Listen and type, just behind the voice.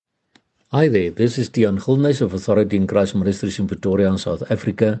Hi there, this is Tian Gilnes of Authority in Christ Ministries in Pretoria in South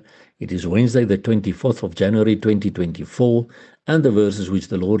Africa. It is Wednesday, the 24th of January 2024, and the verses which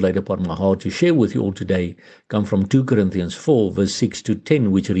the Lord laid upon my heart to share with you all today come from 2 Corinthians 4, verse 6 to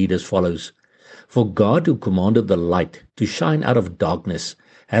 10, which read as follows. For God, who commanded the light to shine out of darkness,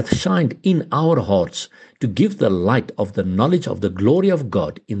 hath shined in our hearts to give the light of the knowledge of the glory of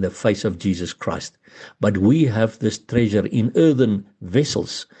God in the face of Jesus Christ. But we have this treasure in earthen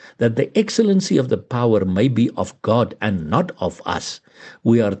vessels, that the excellency of the power may be of God and not of us.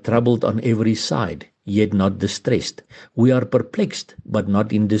 We are troubled on every side, yet not distressed. We are perplexed, but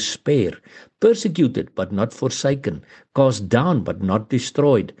not in despair. Persecuted, but not forsaken. Cast down, but not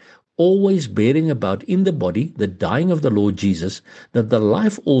destroyed. Always bearing about in the body the dying of the Lord Jesus, that the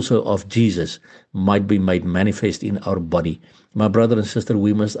life also of Jesus might be made manifest in our body. My brother and sister,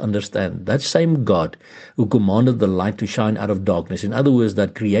 we must understand that same God who commanded the light to shine out of darkness, in other words,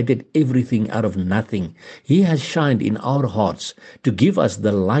 that created everything out of nothing, He has shined in our hearts to give us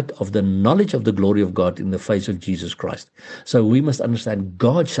the light of the knowledge of the glory of God in the face of Jesus Christ. So we must understand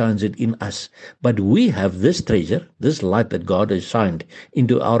God shines it in us, but we have this treasure, this light that God has shined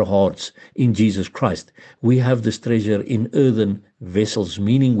into our hearts in Jesus Christ. We have this treasure in earthen vessels,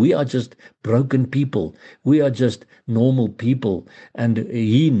 meaning we are just broken people. We are just normal people, and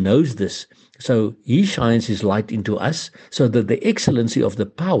He knows this. So He shines His light into us so that the excellency of the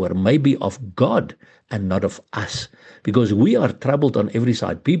power may be of God and not of us. Because we are troubled on every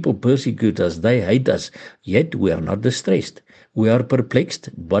side. People persecute us, they hate us, yet we are not distressed. We are perplexed,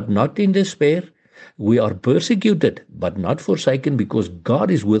 but not in despair. We are persecuted, but not forsaken, because God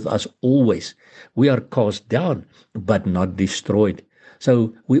is with us always. We are cast down, but not destroyed.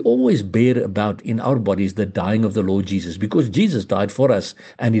 So we always bear about in our bodies the dying of the Lord Jesus, because Jesus died for us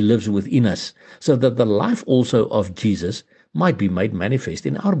and He lives within us, so that the life also of Jesus might be made manifest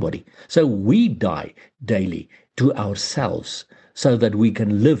in our body. So we die daily to ourselves, so that we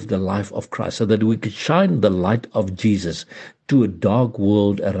can live the life of Christ, so that we can shine the light of Jesus to a dark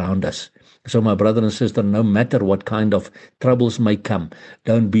world around us. So my brother and sister, no matter what kind of troubles may come,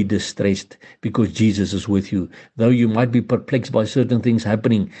 don't be distressed, because Jesus is with you. Though you might be perplexed by certain things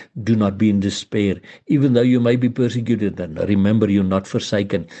happening, do not be in despair. Even though you may be persecuted, then remember, you're not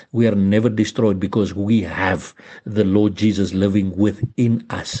forsaken. We are never destroyed, because we have the Lord Jesus living within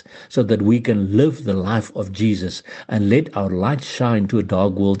us, so that we can live the life of Jesus and let our light shine to a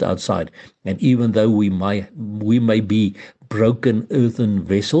dark world outside. And even though we may be broken earthen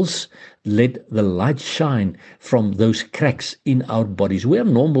vessels, let the light shine from those cracks in our bodies. We are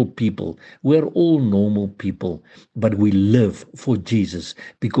normal people. We're all normal people, but we live for Jesus,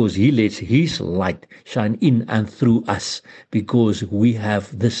 because He lets His light shine in and through us, because we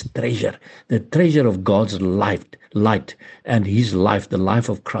have this treasure, the treasure of God's light and His life, the life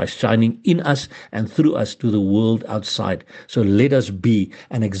of Christ, shining in us and through us to the world outside. So let us be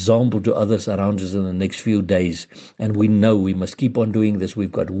an example to others around us in the next few days. And we know we must keep on doing this.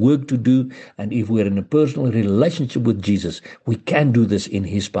 We've got work to do. And if we're in a personal relationship with Jesus, we can do this in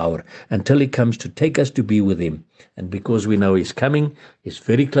His power until He comes to take us to be with Him. And because we know He's coming, He's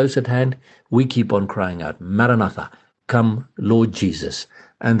very close at hand, we keep on crying out, Maranatha, come Lord Jesus.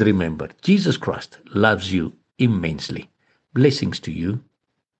 And remember, Jesus Christ loves you immensely. Blessings to you.